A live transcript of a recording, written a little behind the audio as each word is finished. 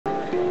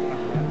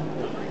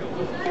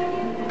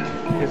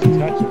His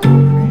touch is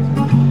amazing.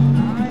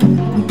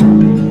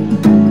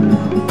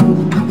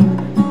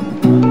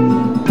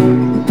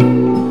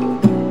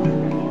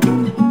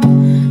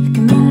 Look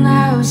at me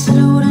now, said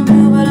I wouldn't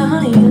do, but I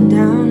hunted you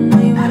down.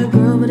 Know you had a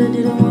girl, but it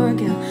didn't work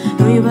out.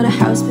 Know you bought a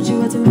house, but you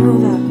had to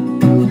move out.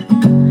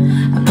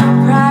 I'm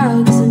not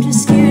proud, cause I'm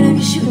just scared of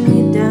you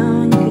shooting me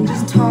down. You can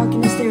just talk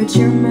and stare at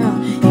your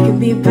mouth. You can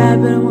be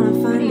bad, but I wanna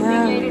find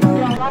out.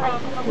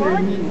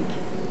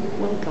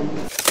 Welcome.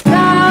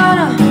 No,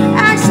 no,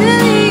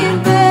 actually